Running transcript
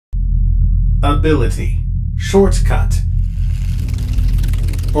Ability. Shortcut.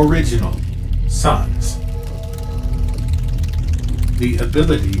 Original. Sons. The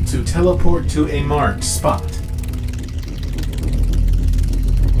ability to teleport to a marked spot.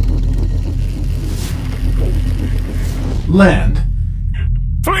 Land.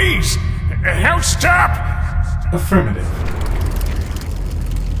 Please! Help, stop! Affirmative.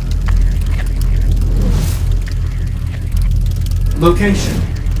 Location.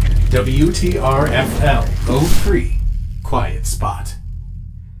 WTRFL 03. Quiet spot.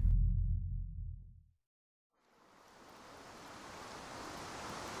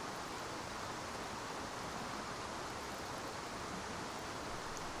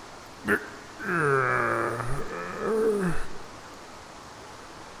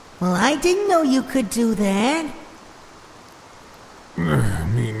 Well, I didn't know you could do that.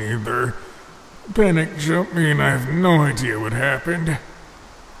 Me neither. Panic jumped me and I have no idea what happened.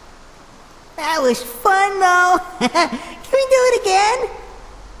 That was fun, though. Can we do it again?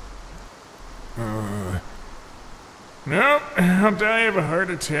 Nope, I'll die of a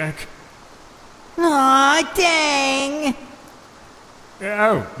heart attack. Aw, dang.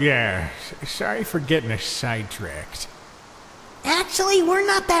 Oh, yeah. Sorry for getting us sidetracked. Actually, we're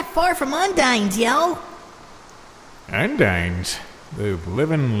not that far from Undyne's, yo. Undyne's? The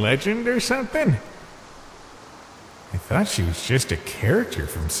living legend or something? I thought she was just a character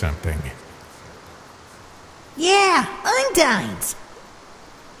from something. Yeah, Undyne's.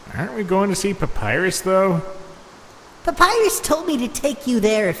 Aren't we going to see Papyrus, though? Papyrus told me to take you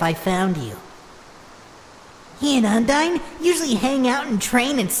there if I found you. He and Undyne usually hang out and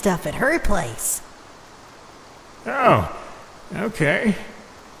train and stuff at her place. Oh, okay.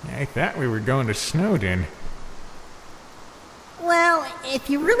 I thought we were going to Snowden. Well, if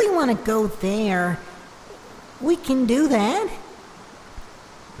you really want to go there, we can do that.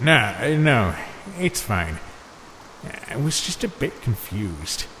 No, it's fine. I was just a bit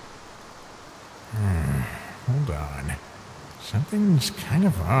confused. Hold on. Something's kind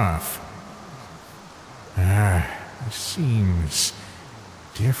of off. This seems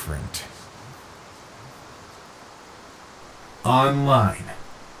different. Online.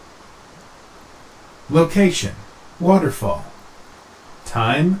 Location. Waterfall.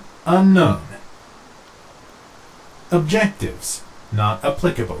 Time unknown. Objectives not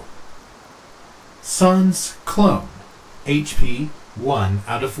applicable. Sun's clone. HP 1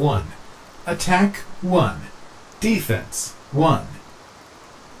 out of 1. Attack 1. Defense 1.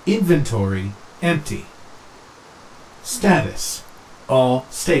 Inventory empty. Status all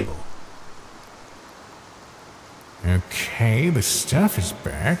stable. Okay, the stuff is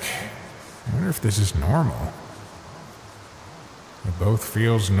back. I wonder if this is normal. It both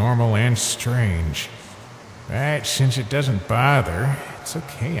feels normal and strange. But since it doesn't bother, it's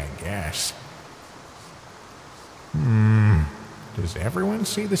okay, I guess. Does everyone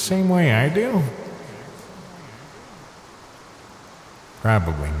see the same way I do?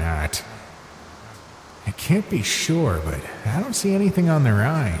 Probably not. I can't be sure, but I don't see anything on their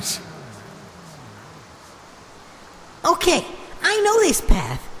eyes. Okay, I know this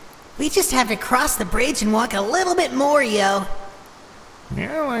path. We just have to cross the bridge and walk a little bit more, yo.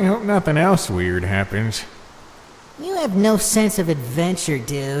 Well, I hope nothing else weird happens. You have no sense of adventure,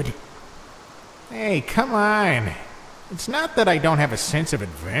 dude. Hey, come on. It's not that I don't have a sense of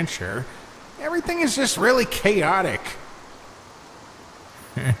adventure. Everything is just really chaotic.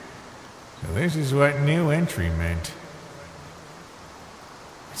 So this is what new entry meant.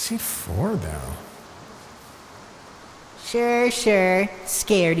 What's it for, though? Sure,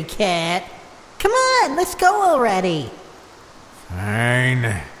 scaredy cat. Come on, let's go already. Fine.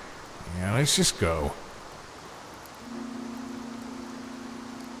 Yeah, let's just go.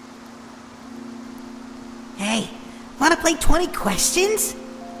 Hey, wanna play 20 questions?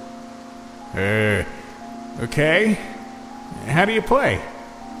 Okay. How do you play?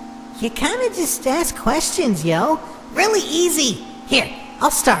 You kinda just ask questions, yo. Really easy. Here,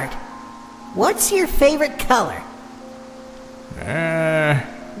 I'll start. What's your favorite color?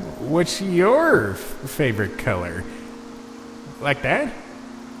 What's your favorite color? Like that?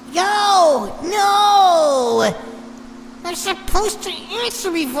 Yo, no! I'm supposed to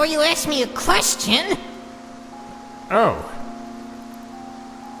answer before you ask me a question. Oh.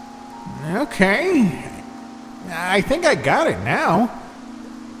 Okay. I think I got it now.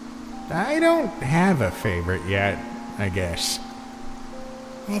 I don't have a favorite yet, I guess.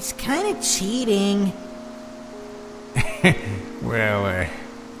 That's kind of cheating. Well,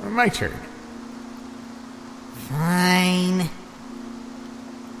 my turn. Fine.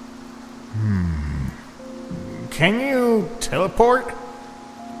 Can you teleport?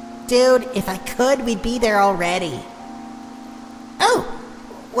 dude. If I could, we'd be there already. Oh,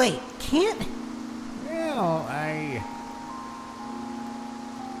 wait, can't... Well,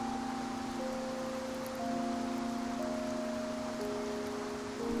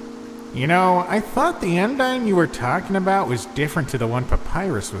 You know, I thought the Undyne you were talking about was different to the one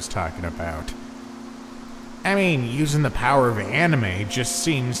Papyrus was talking about. I mean, using the power of anime just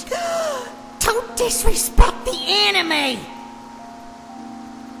seems... Don't disrespect the anime!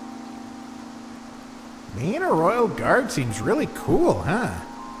 Being a royal guard seems really cool, huh?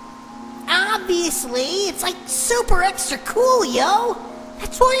 Obviously, it's like super extra cool, yo!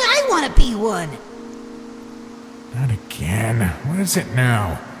 That's why I want to be one! Not again. What is it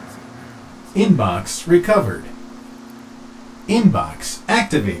now? Inbox recovered. Inbox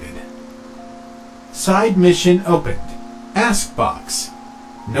activated. Side mission opened. Ask box.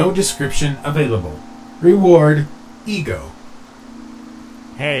 No description available. Reward, ego.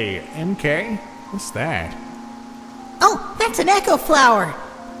 Hey, MK? What's that? Oh, that's an echo flower!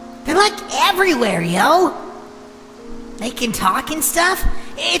 They're like everywhere, yo! They can talk and stuff?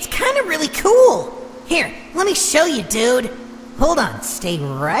 It's kind of really cool! Here, let me show you, dude. Hold on, stay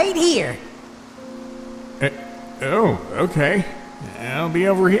right here. Oh, okay. I'll be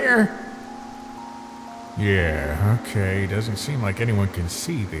over here. Yeah, okay. Doesn't seem like anyone can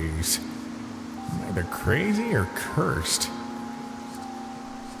see these. I'm either crazy or cursed.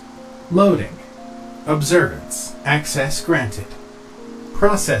 Loading. Observance. Access granted.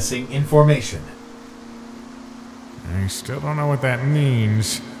 Processing information. I still don't know what that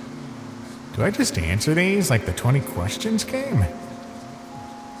means. Do I just answer these like the 20 questions game?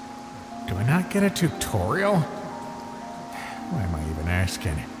 Do I not get a tutorial? Why am I even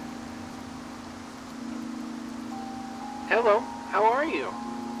asking? Hello, how are you?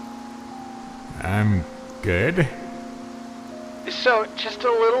 I'm good. So, just a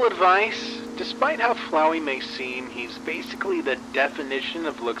little advice. Despite how Flowey may seem, he's basically the definition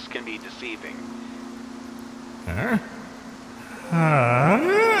of looks can be deceiving. Huh?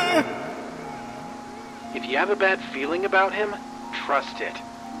 If you have a bad feeling about him, trust it.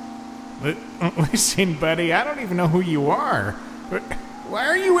 Listen, buddy, I don't even know who you are. But why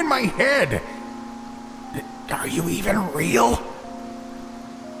are you in my head? Are you even real?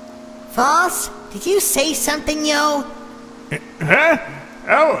 False, did you say something, yo? Huh?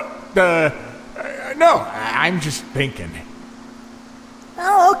 Oh, no, I'm just thinking.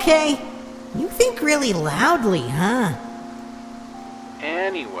 Oh, okay. You think really loudly, huh?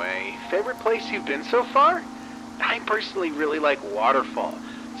 Anyway, favorite place you've been so far? I personally really like Waterfall.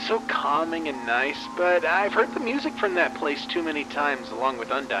 So calming and nice, but I've heard the music from that place too many times along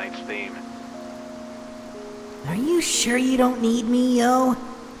with Undyne's theme. Are you sure you don't need me, yo?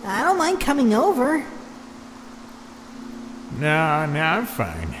 I don't mind coming over. No, I'm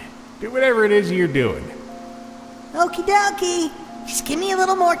fine. Do whatever it is you're doing. Okie dokie. Just give me a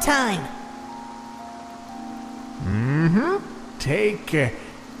little more time. Take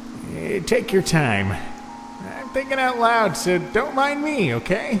your time. I'm thinking out loud, so don't mind me,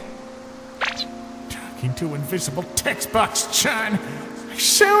 okay? Talking to invisible text box, Tran. I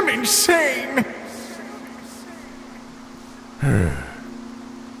sound insane.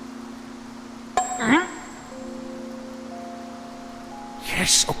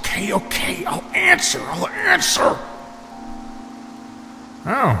 Yes, okay. I'll answer.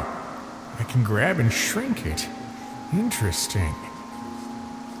 Oh, I can grab and shrink it. Interesting.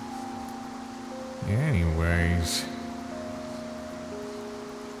 Anyways,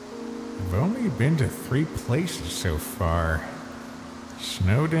 I've only been to 3 places so far.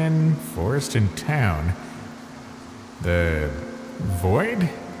 Snowden, Forest, and Town. The Void,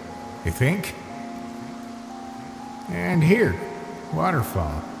 I think? And here,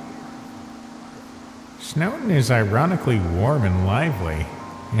 Waterfall. Snowden is ironically warm and lively,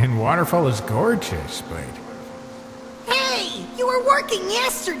 and Waterfall is gorgeous, but... Hey, you were working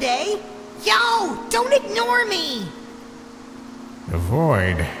yesterday. Yo, don't ignore me. The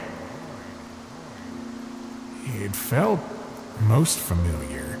Void... It felt most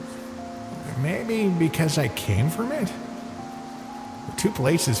familiar. Maybe because I came from it? The 2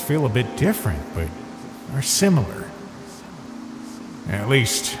 places feel a bit different, but are similar. At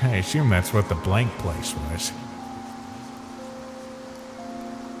least, I assume that's what the blank place was.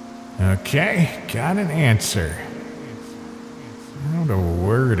 Okay, got an answer. How to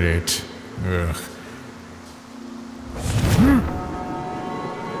word it? Ugh.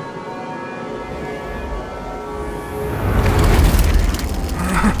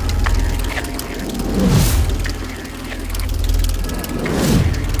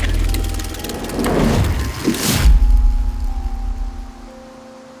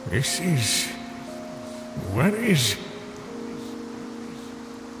 This is... What is...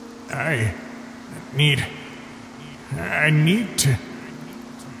 I need to...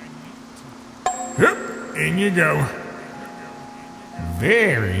 Hup, in you go.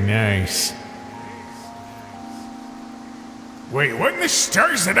 Very nice. Wait, what in the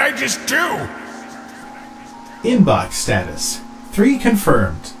stars did I just do? Inbox status. 3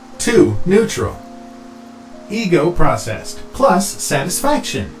 confirmed. 2 neutral. Ego processed. Plus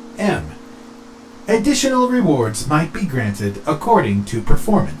satisfaction. M. Additional rewards might be granted according to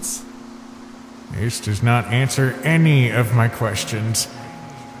performance. This does not answer any of my questions.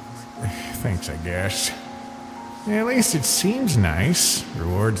 Thanks, I guess. At least it seems nice,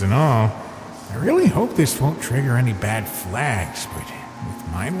 rewards and all. I really hope this won't trigger any bad flags, but with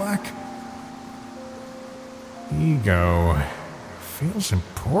my luck... Ego... feels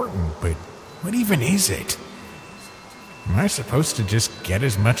important, but what even is it? Am I supposed to just get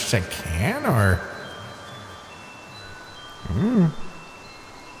as much as I can, or... Am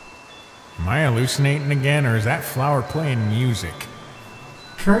I hallucinating again, or is that flower playing music?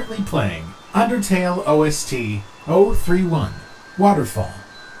 Currently playing Undertale OST 031 Waterfall.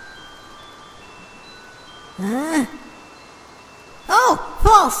 Oh,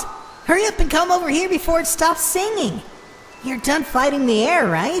 False! Hurry up and come over here before it stops singing. You're done fighting the air,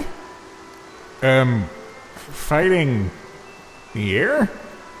 right? Fighting the air?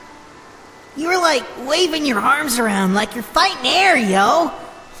 You were like waving your arms around like you're fighting air, yo.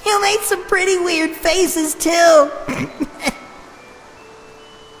 You made some pretty weird faces too.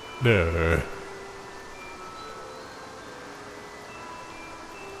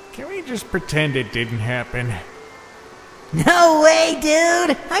 Can we just pretend it didn't happen? No way,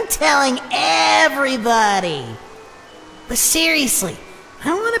 dude. I'm telling everybody. But seriously, I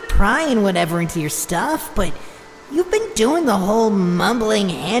don't want to pry and whatever into your stuff, but you've been doing the whole mumbling,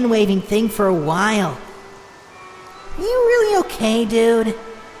 hand-waving thing for a while. Are you really okay, dude?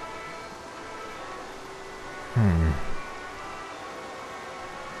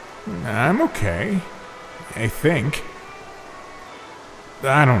 I'm okay. I think.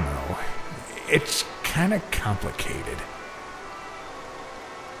 I don't know. It's kind of complicated.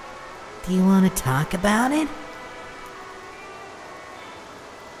 Do you want to talk about it?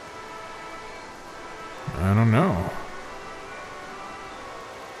 I don't know.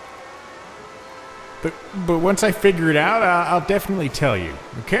 But once I figure it out, I'll definitely tell you,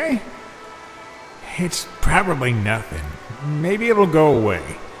 okay? It's probably nothing. Maybe it'll go away.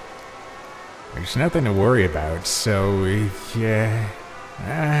 There's nothing to worry about, so yeah.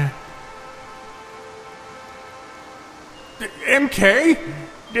 MK?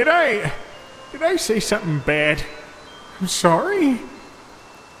 Did I say something bad? I'm sorry?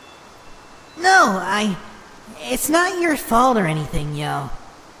 No, it's not your fault or anything, yo.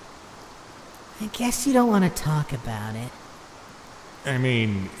 I guess you don't want to talk about it. I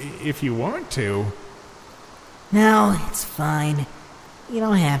mean, if you want to. No, it's fine. You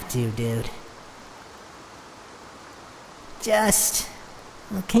don't have to, dude. Just...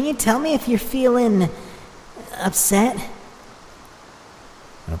 Can you tell me if you're feeling... upset?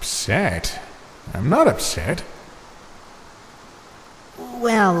 Upset? I'm not upset.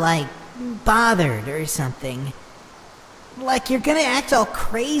 Well, like, bothered or something. Like you're gonna act all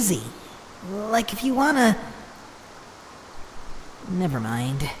crazy. Like if you wanna... Never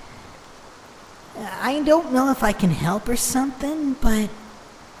mind. I don't know if I can help or something, but...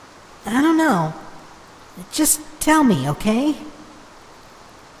 I don't know. Just tell me, okay?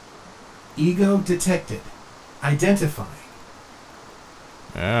 Ego detected. Identifying.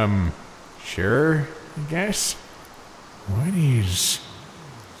 Sure, I guess. What is...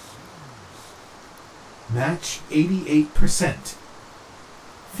 Match 88%.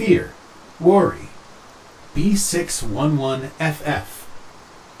 Fear. Worry. B611FF.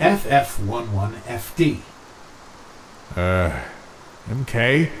 FF11FD.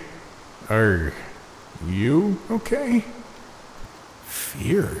 MK? Are you okay?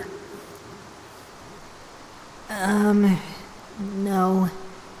 Fear? No.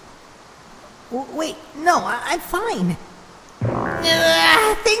 Wait, no, I'm fine.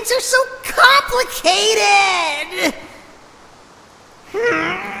 Things are so complicated!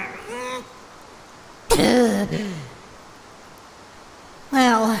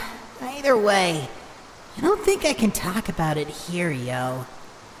 Well, either way, I don't think I can talk about it here, yo.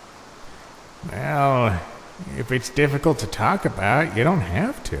 Well, if it's difficult to talk about, you don't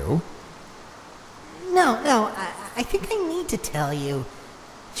have to. No, I think I need to tell you.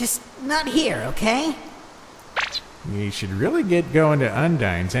 Just not here, okay? You should really get going to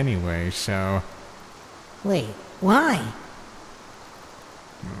Undyne's anyway, so... Wait, why?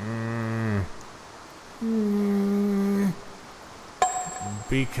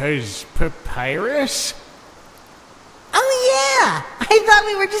 Because papyrus? Oh yeah! I thought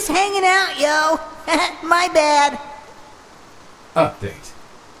we were just hanging out, yo. My bad. Update.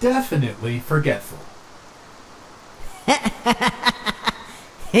 Definitely forgetful.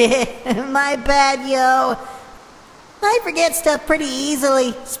 My bad, yo. I forget stuff pretty easily,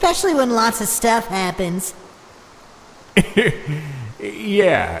 especially when lots of stuff happens.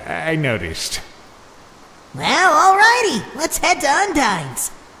 Yeah, I noticed. Well, alrighty. Let's head to Undyne's.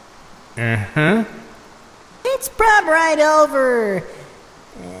 Uh-huh. It's prob right over...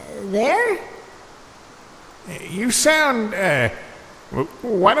 there? You sound,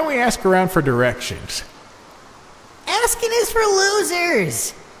 why don't we ask around for directions? Asking is for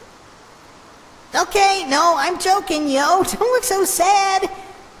losers. Okay, no, I'm joking, yo. Don't look so sad.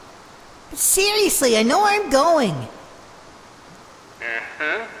 But seriously, I know where I'm going.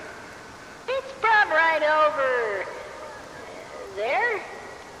 Uh-huh. It's prob right over... there?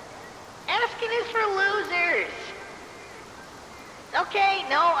 Asking is for losers. Okay,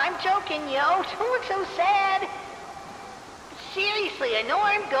 no, I'm joking, yo. Don't look so sad. But seriously, I know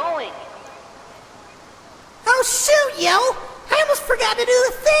where I'm going. Oh, shoot, yo! I almost forgot to do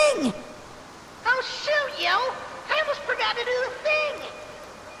the thing! Oh, shoot, yo! I almost forgot to do the thing!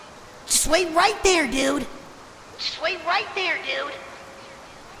 Just wait right there, dude. Just wait right there, dude.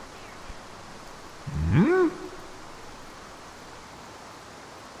 Hmm?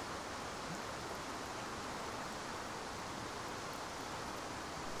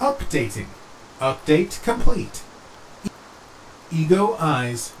 Updating. Update complete. Ego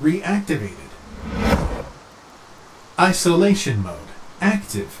eyes reactivated. Isolation mode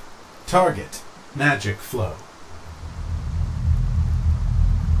active. Target magic flow.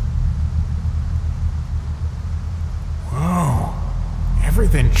 Whoa.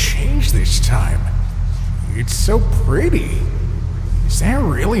 Everything changed this time. It's so pretty. Is that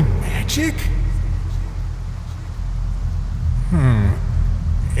really magic?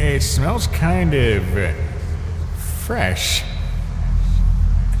 It smells kind of fresh.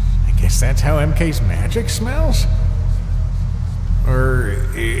 I guess that's how MK's magic smells? Or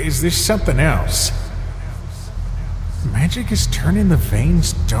is this something else? Magic is turning the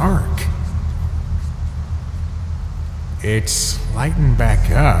veins dark. It's lighting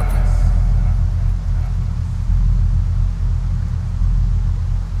back up.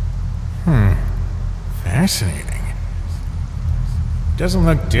 Fascinating. Doesn't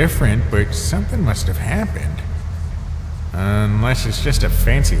look different, but something must have happened. Unless it's just a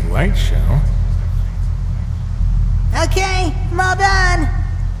fancy light show. Okay, I'm all done.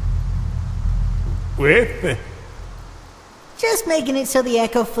 With? Just making it so the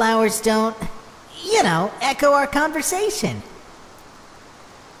echo flowers don't, echo our conversation.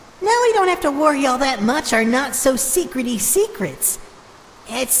 Now we don't have to worry all that much our not-so-secrety secrets.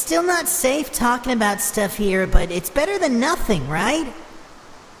 It's still not safe talking about stuff here, but it's better than nothing, right?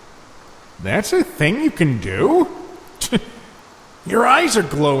 That's a thing you can do? Your eyes are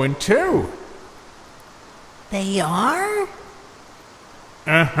glowing too. They are?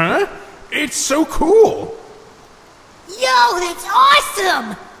 Uh-huh. It's so cool. Yo, that's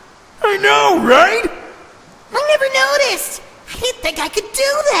awesome! I know, right? I never noticed! I didn't think I could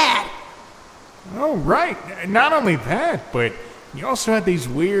do that! Oh, right. Not only that, but you also had these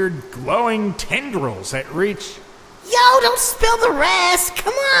weird glowing tendrils that reach... Yo, don't spill the rest!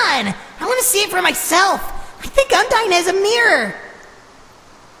 Come on! I want to see it for myself! I think Undyne has a mirror!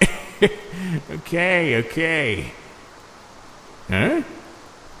 Okay. Huh?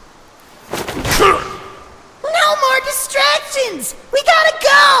 No more distractions! We gotta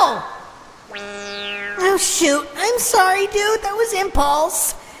go! Oh shoot, I'm sorry dude, that was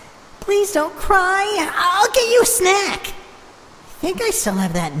impulse. Please don't cry, I'll get you a snack. I think I still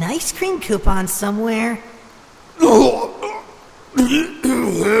have that ice cream coupon somewhere.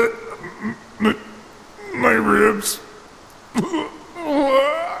 My ribs.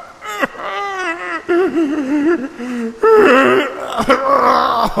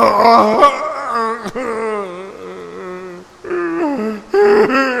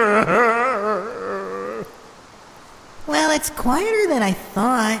 Well, it's quieter than I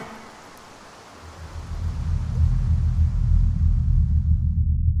thought.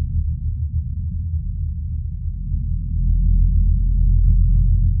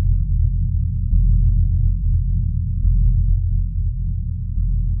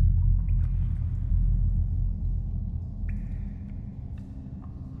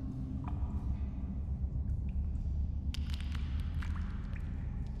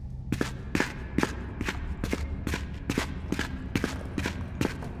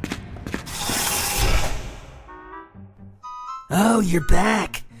 Oh, you're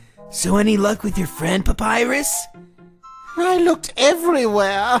back. So any luck with your friend, Papyrus? I looked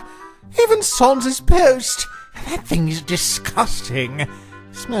everywhere. Even Saunder's post. That thing is disgusting.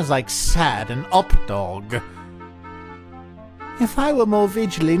 Smells like sad and up-dog. If I were more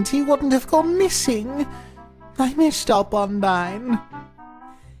vigilant, he wouldn't have gone missing. I messed up, Undyne.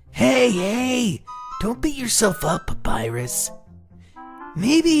 Hey, don't beat yourself up, Papyrus.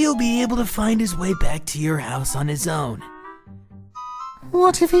 Maybe he'll be able to find his way back to your house on his own.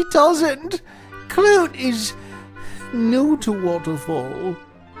 What if he doesn't? Clute is new to Waterfall.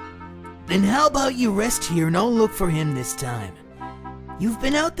 Then how about you rest here and I'll look for him this time? You've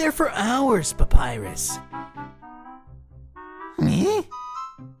been out there for hours, Papyrus. Me?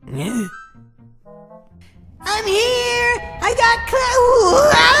 Yeah. I'm here! I got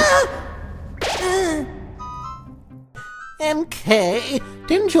MK,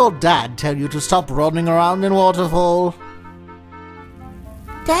 didn't your dad tell you to stop running around in Waterfall?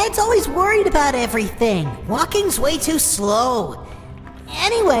 Dad's always worried about everything. Walking's way too slow.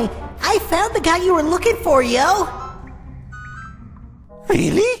 Anyway, I found the guy you were looking for, yo.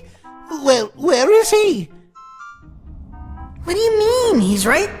 Really? Well, where is he? What do you mean? He's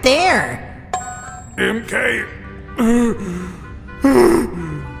right there. MK.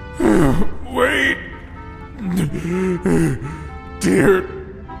 Wait. Dear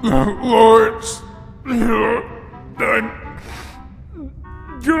lords. I'm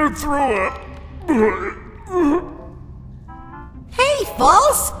gonna throw up. Hey,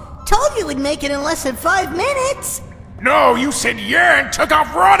 False! Told you we'd make it in less than 5 minutes. No, you said yeah and took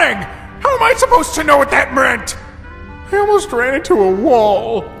off running. How am I supposed to know what that meant? I almost ran into a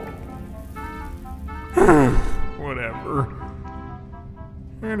wall. Whatever.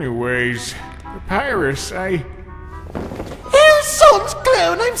 Anyways, Papyrus, Oh, Son's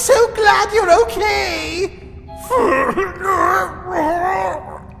clone, I'm so glad you're okay.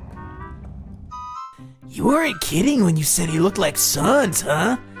 You weren't kidding when you said he looked like Sons,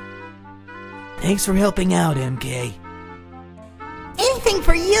 huh? Thanks for helping out, MK. Anything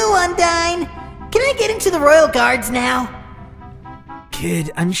for you, Undyne? Can I get into the Royal Guards now?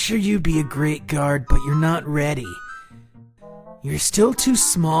 Kid, I'm sure you'd be a great guard, but you're not ready. You're still too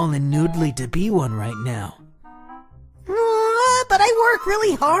small and noodly to be one right now. But I work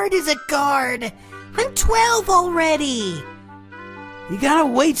really hard as a guard. I'm 12 already. You gotta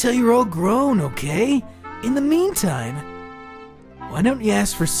wait till you're all grown, okay? In the meantime, why don't you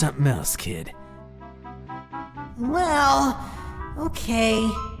ask for something else, kid? Well, okay.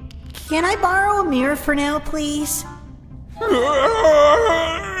 Can I borrow a mirror for now, please?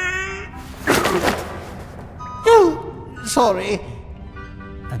 Oh, sorry.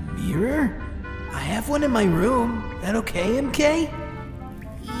 A mirror? I have one in my room. That okay, MK?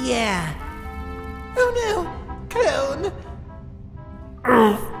 Yeah. Oh no, clone.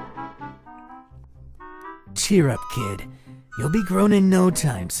 Cheer up, kid. You'll be grown in no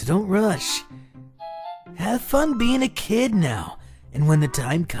time, so don't rush. Have fun being a kid now, and when the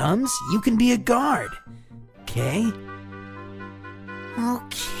time comes, you can be a guard. Okay?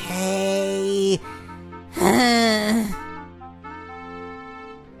 Okay.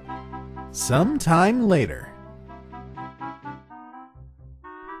 Sometime later.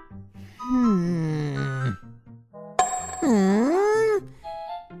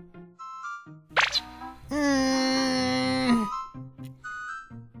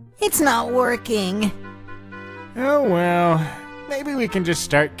 It's not working. Oh well, maybe we can just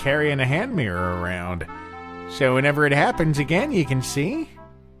start carrying a hand mirror around. So whenever it happens again, you can see?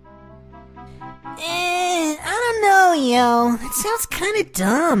 I don't know, yo. That sounds kinda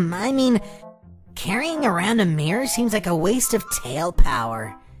dumb. I mean, carrying around a mirror seems like a waste of tail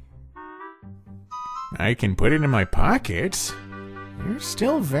power. I can put it in my pockets. They're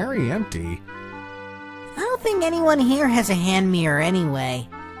still very empty. I don't think anyone here has a hand mirror anyway.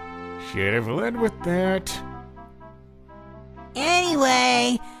 Should have led with that.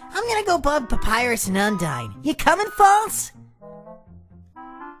 Anyway, I'm gonna go bug Papyrus and Undyne. You coming, False?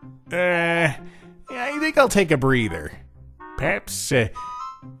 Yeah, I think I'll take a breather. Perhaps, a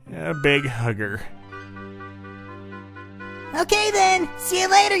big hugger. Okay then, see you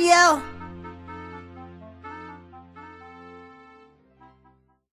later, yo.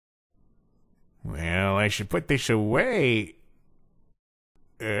 Well, I should put this away.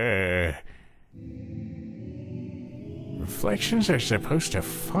 Reflections are supposed to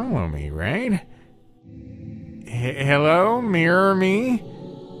follow me, right? Hello, mirror me?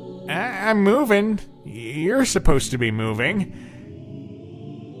 I'm moving. You're supposed to be moving.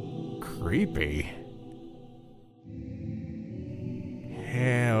 Creepy.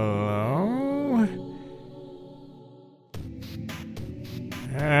 Hello?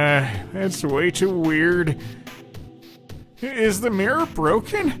 That's way too weird. Is the mirror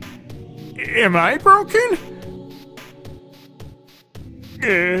broken? Am I broken?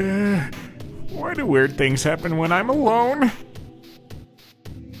 Why do weird things happen when I'm alone?